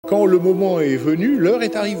Quand le moment est venu, l'heure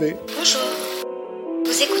est arrivée. Bonjour,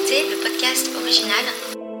 vous écoutez le podcast original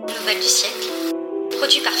Nouvelle du siècle,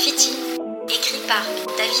 produit par Fiti, écrit par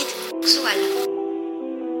David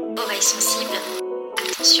Xoual. Oreilles sensibles,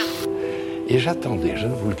 attention. Et j'attendais, je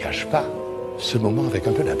ne vous le cache pas, ce moment avec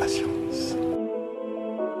un peu d'impatience.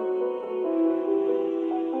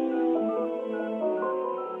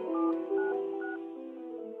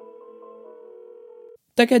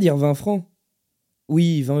 T'as qu'à dire 20 francs.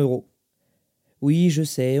 Oui, 20 €. Oui, je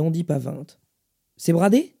sais, on dit pas 20. C'est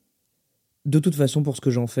bradé ? De toute façon, pour ce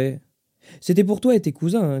que j'en fais. C'était pour toi et tes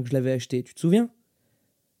cousins que je l'avais acheté, tu te souviens ?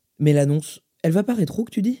 Mais l'annonce, elle va pas rétro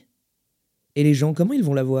que tu dis ? Et les gens, comment ils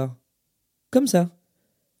vont la voir ? Comme ça.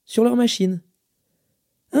 Sur leur machine.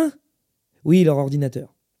 Hein ? Oui, leur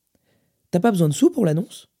ordinateur. T'as pas besoin de sous pour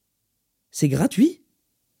l'annonce ? C'est gratuit ?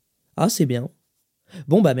 Ah, c'est bien.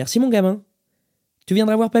 Bon bah merci mon gamin. Tu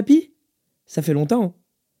viendras voir papy ? Ça fait longtemps.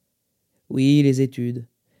 Oui, les études.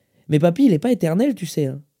 Mais papy, il est pas éternel, tu sais.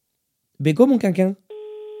 Hein. Béco, mon quinquin.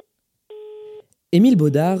 Émile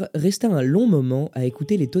Baudard resta un long moment à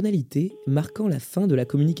écouter les tonalités marquant la fin de la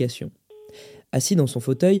communication. Assis dans son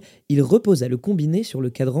fauteuil, il reposa le combiné sur le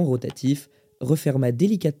cadran rotatif, referma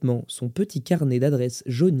délicatement son petit carnet d'adresses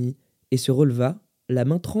jauni et se releva, la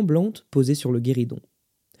main tremblante posée sur le guéridon.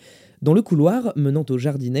 Dans le couloir menant au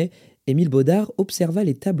jardinet, Émile Baudard observa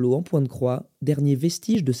les tableaux en point de croix, dernier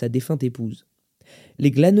vestige de sa défunte épouse. Les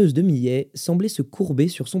glaneuses de millet semblaient se courber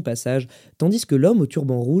sur son passage, tandis que l'homme au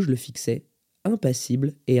turban rouge le fixait,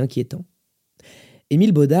 impassible et inquiétant.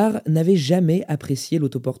 Émile Baudard n'avait jamais apprécié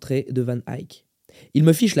l'autoportrait de Van Eyck. « Il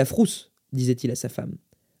me fiche la frousse », disait-il à sa femme.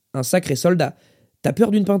 « Un sacré soldat. T'as peur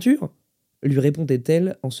d'une peinture ?» lui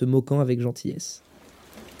répondait-elle en se moquant avec gentillesse.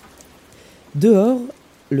 Dehors,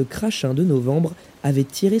 le crachin de novembre avait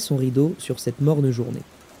tiré son rideau sur cette morne journée.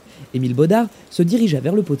 Émile Baudard se dirigea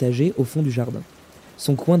vers le potager au fond du jardin.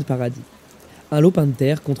 Son coin de paradis. Un lopin de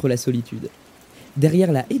terre contre la solitude.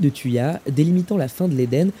 Derrière la haie de tuyas, délimitant la fin de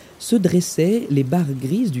l'Éden, se dressaient les barres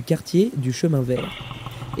grises du quartier du chemin vert.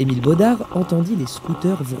 Émile Baudard entendit les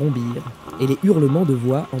scooters vrombir et les hurlements de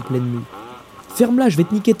voix en pleine mue. « Ferme-la, je vais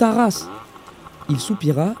te niquer ta race !» Il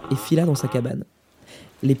soupira et fila dans sa cabane.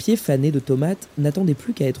 Les pieds fanés de tomates n'attendaient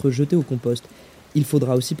plus qu'à être jetés au compost. Il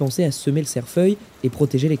faudra aussi penser à semer le cerfeuil et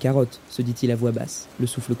protéger les carottes, se dit-il à voix basse, le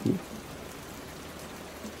souffle court.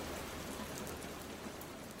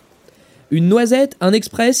 Une noisette, un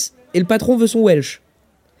express, et le patron veut son Welsh.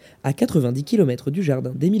 À 90 km du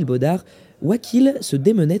jardin d'Émile Baudard, Wakil se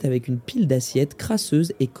démenait avec une pile d'assiettes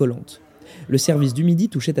crasseuses et collantes. Le service du midi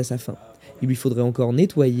touchait à sa fin. Il lui faudrait encore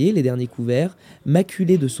nettoyer les derniers couverts,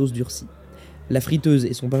 maculés de sauce durcie. La friteuse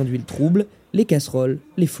et son bain d'huile trouble, les casseroles,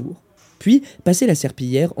 les fours. Puis passer la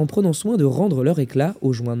serpillière en prenant soin de rendre leur éclat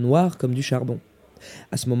aux joints noirs comme du charbon.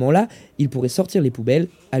 À ce moment-là, il pourrait sortir les poubelles,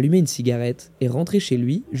 allumer une cigarette et rentrer chez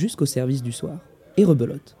lui jusqu'au service du soir. Et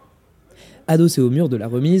rebelote. Adossé au mur de la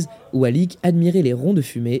remise, Walik admirait les ronds de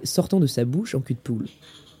fumée sortant de sa bouche en cul de poule.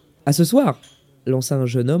 « À ce soir !» lança un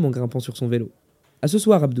jeune homme en grimpant sur son vélo. « À ce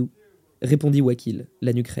soir, Abdou !» répondit Wakil,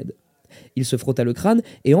 la nuque raide. Il se frotta le crâne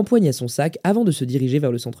et empoigna son sac avant de se diriger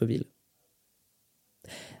vers le centre-ville.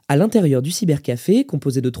 À l'intérieur du cybercafé,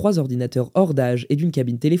 composé de 3 ordinateurs hors d'âge et d'une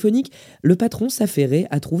cabine téléphonique, le patron s'affairait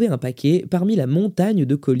à trouver un paquet parmi la montagne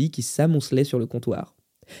de colis qui s'amoncelaient sur le comptoir.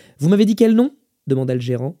 « Vous m'avez dit quel nom ?» demanda le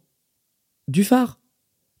gérant. « Dufard. »«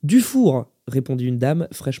 Dufour » répondit une dame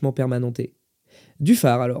fraîchement permanentée. «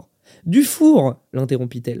 Dufard alors. »« Dufour »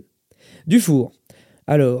 l'interrompit-elle. « Dufour.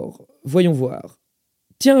 Alors, voyons voir.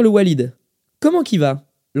 Tiens, le Walid. Comment qu'il va ?»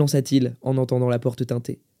 lança-t-il en entendant la porte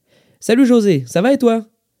teinter. « Salut José, ça va et toi ?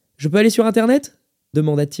 Je peux aller sur Internet ?»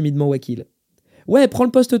 demanda timidement Wakil. « Ouais, prends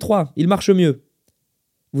le poste 3, il marche mieux. »«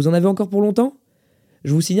 Vous en avez encore pour longtemps ?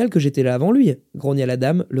 Je vous signale que j'étais là avant lui, » grogna la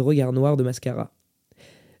dame, le regard noir de mascara.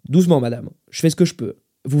 « Doucement, madame, je fais ce que je peux.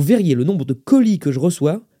 Vous verriez le nombre de colis que je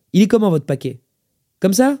reçois. Il est comment votre paquet ?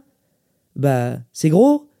 Comme ça ? Bah, c'est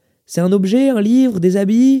gros. C'est un objet, un livre, des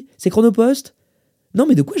habits, c'est chronopost. Non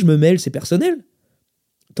mais de quoi je me mêle, c'est personnel. »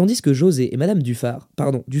 Tandis que José et madame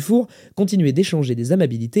Dufour continuaient d'échanger des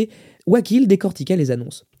amabilités, Wakil décortiqua les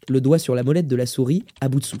annonces, le doigt sur la molette de la souris, à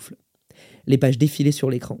bout de souffle. Les pages défilaient sur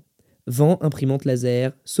l'écran. Vend imprimante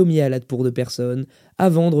laser, sommier à latte pour 2 personnes, à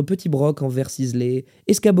vendre petit broc en verre ciselé,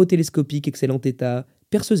 escabeau télescopique excellent état,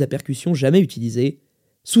 perceuse à percussion jamais utilisée.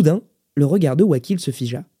 Soudain, le regard de Wakil se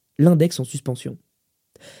figea, l'index en suspension.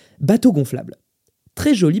 Bateau gonflable.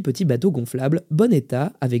 Très joli petit bateau gonflable, bon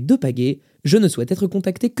état, avec 2 pagaies. Je ne souhaite être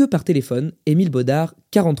contacté que par téléphone. Émile Baudard,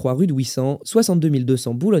 43 rue de 800, 62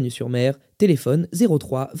 200 Boulogne-sur-Mer, téléphone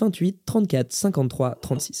 03 28 34 53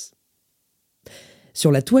 36.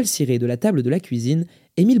 Sur la toile cirée de la table de la cuisine,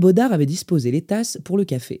 Émile Baudard avait disposé les tasses pour le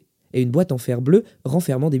café et une boîte en fer bleu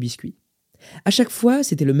renfermant des biscuits. À chaque fois,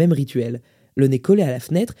 c'était le même rituel. Le nez collé à la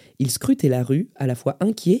fenêtre, il scrutait la rue, à la fois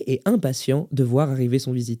inquiet et impatient de voir arriver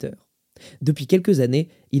son visiteur. Depuis quelques années,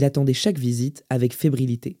 il attendait chaque visite avec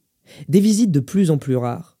fébrilité. Des visites de plus en plus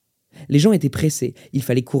rares. Les gens étaient pressés, il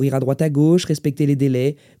fallait courir à droite à gauche, respecter les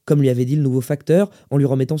délais, comme lui avait dit le nouveau facteur en lui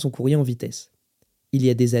remettant son courrier en vitesse. Il y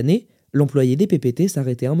a des années, l'employé des PPT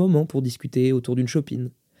s'arrêtait un moment pour discuter autour d'une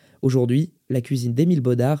chopine. Aujourd'hui, la cuisine d'Émile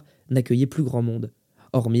Baudard n'accueillait plus grand monde,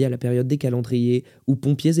 hormis à la période des calendriers où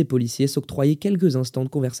pompiers et policiers s'octroyaient quelques instants de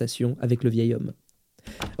conversation avec le vieil homme.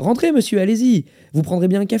 « Rentrez, monsieur, allez-y, vous prendrez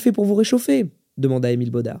bien un café pour vous réchauffer » demanda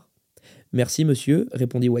Émile Baudard. « Merci, monsieur »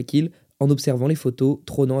 répondit Wakil en observant les photos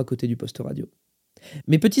trônant à côté du poste radio. «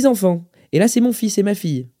 Mes petits-enfants, et là c'est mon fils et ma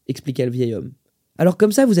fille » expliqua le vieil homme. « Alors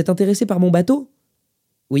comme ça, vous êtes intéressé par mon bateau ?»«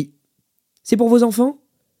 Oui. »« C'est pour vos enfants ?»«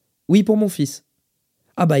 Oui, pour mon fils. »«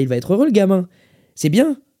 Ah bah, il va être heureux, le gamin. C'est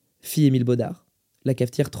bien » fit Émile Baudard, la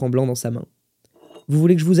cafetière tremblant dans sa main. « Vous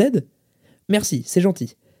voulez que je vous aide ?»« Merci, c'est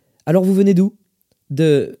gentil. Alors vous venez d'où ?»«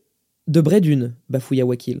 De Bray-Dunes » bafouilla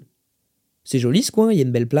Wakil. « C'est joli ce coin, il y a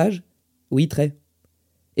une belle plage. »« Oui, très. »«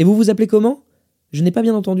 Et vous vous appelez comment ?»« Je n'ai pas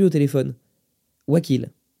bien entendu au téléphone. »«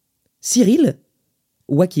 Wakil. »« Cyril ?»«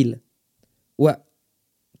 Wakil. »«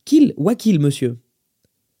 Wakil, monsieur. »«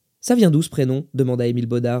 Ça vient d'où ce prénom ?» demanda Émile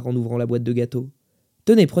Baudard en ouvrant la boîte de gâteaux. «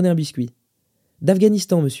 Tenez, prenez un biscuit. »«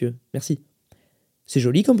 D'Afghanistan, monsieur. Merci. »« C'est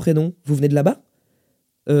joli comme prénom. Vous venez de là-bas ?»«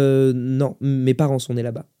 Non, mes parents sont nés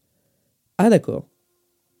là-bas. »« Ah, d'accord. »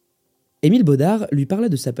 Émile Baudard lui parla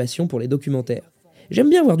de sa passion pour les documentaires. « J'aime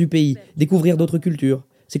bien voir du pays, découvrir d'autres cultures.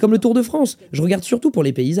 C'est comme le Tour de France, je regarde surtout pour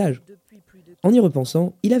les paysages. » En y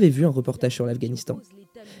repensant, il avait vu un reportage sur l'Afghanistan.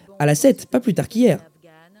 À la 7, pas plus tard qu'hier,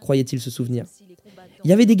 croyait-il se souvenir. Il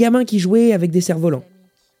y avait des gamins qui jouaient avec des cerfs-volants.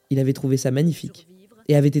 Il avait trouvé ça magnifique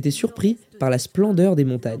et avait été surpris par la splendeur des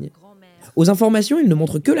montagnes. Aux informations, il ne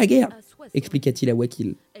montre que la guerre, expliqua-t-il à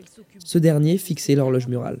Wakil. Ce dernier fixait l'horloge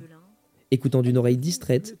murale, écoutant d'une oreille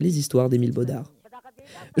distraite les histoires d'Émile Baudard.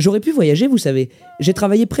 « J'aurais pu voyager, vous savez. J'ai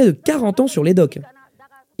travaillé près de 40 ans sur les docks. »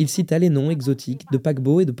 Il cita les noms exotiques de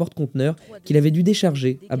paquebots et de porte-conteneurs qu'il avait dû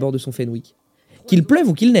décharger à bord de son Fenwick. Qu'il pleuve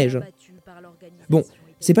ou qu'il neige. « Bon,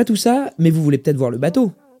 c'est pas tout ça, mais vous voulez peut-être voir le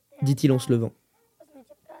bateau, » dit-il en se levant.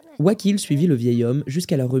 Wakil suivit le vieil homme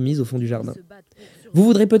jusqu'à la remise au fond du jardin. « Vous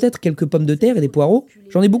voudrez peut-être quelques pommes de terre et des poireaux ?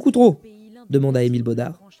 J'en ai beaucoup trop » demanda Émile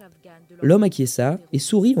Baudard. L'homme acquiesça et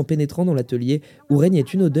sourit en pénétrant dans l'atelier où régnait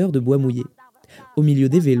une odeur de bois mouillé. Au milieu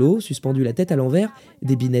des vélos, suspendus la tête à l'envers,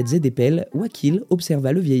 des binettes et des pelles, Wakil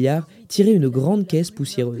observa le vieillard tirer une grande caisse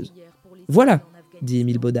poussiéreuse. « Voilà !» dit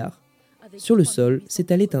Émile Baudard. Sur le sol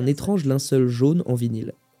s'étalait un étrange linceul jaune en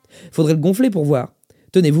vinyle. « Faudrait le gonfler pour voir.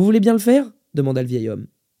 Tenez, vous voulez bien le faire ?» demanda le vieil homme.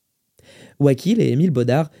 Wakil et Émile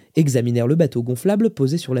Baudard examinèrent le bateau gonflable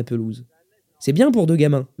posé sur la pelouse. « C'est bien pour 2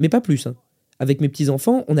 gamins, mais pas plus. Hein. Avec mes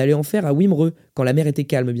petits-enfants, on allait en faire à Wimereux, quand la mer était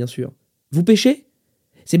calme, bien sûr. Vous pêchez ?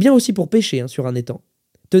 C'est bien aussi pour pêcher, hein, sur un étang.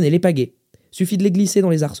 Tenez, les pagaies. Suffit de les glisser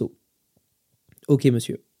dans les arceaux. »« Ok,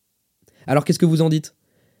 monsieur. »« Alors, qu'est-ce que vous en dites ? » ?»«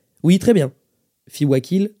 Oui, très bien, » fit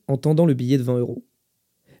Wakil en tendant le billet de 20 €.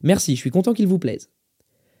 « Merci, je suis content qu'il vous plaise. »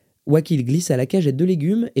 Wakil glissa la cagette de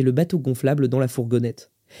légumes et le bateau gonflable dans la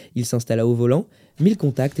fourgonnette. Il s'installa au volant, mit le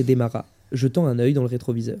contact et démarra, jetant un œil dans le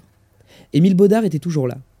rétroviseur. Émile Baudard était toujours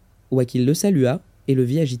là. Wakil le salua et le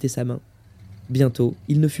vit agiter sa main. Bientôt,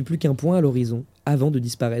 il ne fut plus qu'un point à l'horizon avant de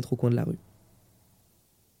disparaître au coin de la rue.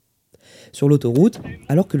 Sur l'autoroute,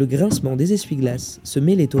 alors que le grincement des essuie-glaces se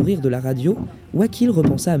mêlait au rire de la radio, Wakil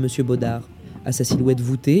repensa à M. Baudard, à sa silhouette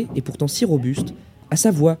voûtée et pourtant si robuste, à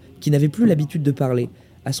sa voix qui n'avait plus l'habitude de parler,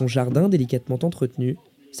 à son jardin délicatement entretenu,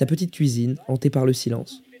 sa petite cuisine hantée par le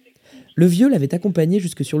silence. Le vieux l'avait accompagné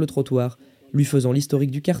jusque sur le trottoir, lui faisant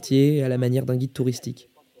l'historique du quartier à la manière d'un guide touristique.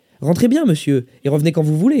 « Rentrez bien, monsieur, et revenez quand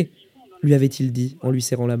vous voulez !» lui avait-il dit en lui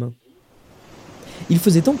serrant la main. Il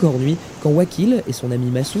faisait encore nuit quand Wakil et son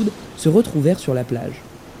ami Massoud se retrouvèrent sur la plage.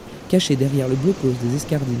 Cachés derrière le blocos des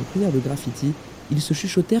escardines couverts de graffitis, ils se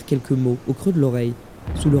chuchotèrent quelques mots au creux de l'oreille,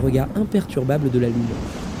 sous le regard imperturbable de la lune.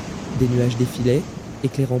 Des nuages défilaient,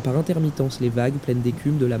 éclairant par intermittence les vagues pleines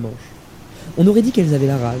d'écume de la Manche. On aurait dit qu'elles avaient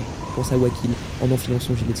la rage, pensa Wakil en enfilant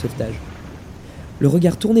son gilet de sauvetage. Le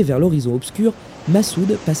regard tourné vers l'horizon obscur,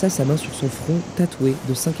 Massoud passa sa main sur son front tatoué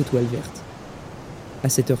de 5 étoiles vertes. À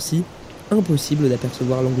cette heure-ci, impossible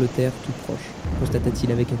d'apercevoir l'Angleterre toute proche,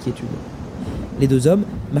 constata-t-il avec inquiétude. Les 2 hommes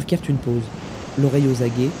marquèrent une pause, l'oreille aux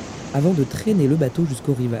aguets, avant de traîner le bateau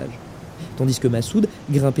jusqu'au rivage. Tandis que Massoud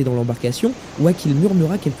grimpait dans l'embarcation, Wakil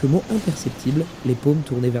murmura quelques mots imperceptibles, les paumes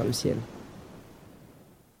tournées vers le ciel.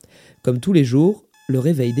 Comme tous les jours, le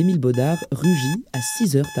réveil d'Émile Baudard rugit à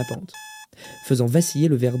 6 heures tapantes, faisant vaciller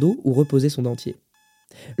le verre d'eau où reposait son dentier.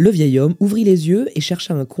 Le vieil homme ouvrit les yeux et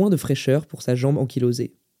chercha un coin de fraîcheur pour sa jambe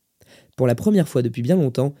ankylosée. Pour la première fois depuis bien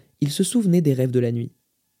longtemps, il se souvenait des rêves de la nuit.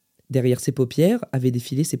 Derrière ses paupières avaient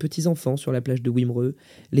défilé ses petits-enfants sur la plage de Wimereux,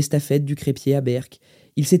 l'estafette du crépier à Berck.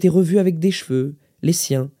 Il s'était revu avec des cheveux, les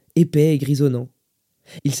siens, épais et grisonnants.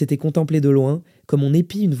 Il s'était contemplé de loin, comme on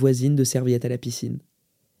épie une voisine de serviettes à la piscine.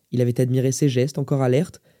 Il avait admiré ses gestes encore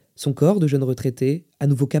alertes, son corps de jeune retraité, à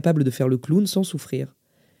nouveau capable de faire le clown sans souffrir.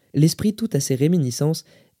 L'esprit tout à ses réminiscences,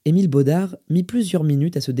 Émile Baudard mit plusieurs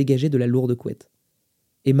minutes à se dégager de la lourde couette.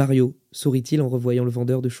 « Et Mario ?» sourit-il en revoyant le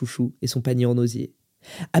vendeur de chouchous et son panier en osier.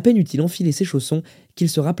 À peine eut-il enfilé ses chaussons qu'il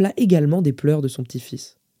se rappela également des pleurs de son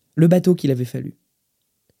petit-fils. Le bateau qu'il avait fallu.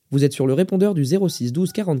 Vous êtes sur le répondeur du 06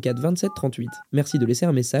 12 44 27 38. Merci de laisser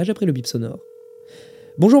un message après le bip sonore.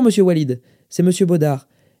 Bonjour monsieur Walid, c'est monsieur Baudard.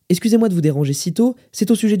 Excusez-moi de vous déranger si tôt,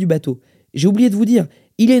 c'est au sujet du bateau. J'ai oublié de vous dire,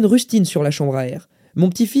 il y a une rustine sur la chambre à air. Mon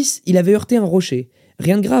petit-fils, il avait heurté un rocher.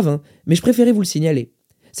 Rien de grave, hein, mais je préférais vous le signaler.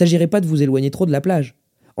 S'agirait pas de vous éloigner trop de la plage.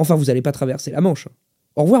 Enfin, vous allez pas traverser la Manche.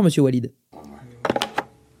 Au revoir monsieur Walid.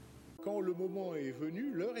 Quand le moment est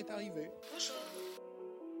venu, l'heure est arrivée. Bonjour.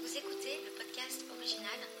 Vous écoutez le podcast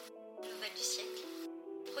original Nouvelles du siècle,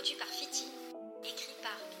 produit par Fiti, écrit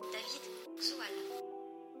par David Zoual.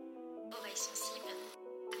 Oreilles sensibles,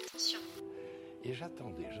 attention. Et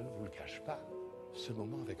j'attendais, je ne vous le cache pas, ce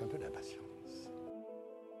moment avec un peu d'impatience.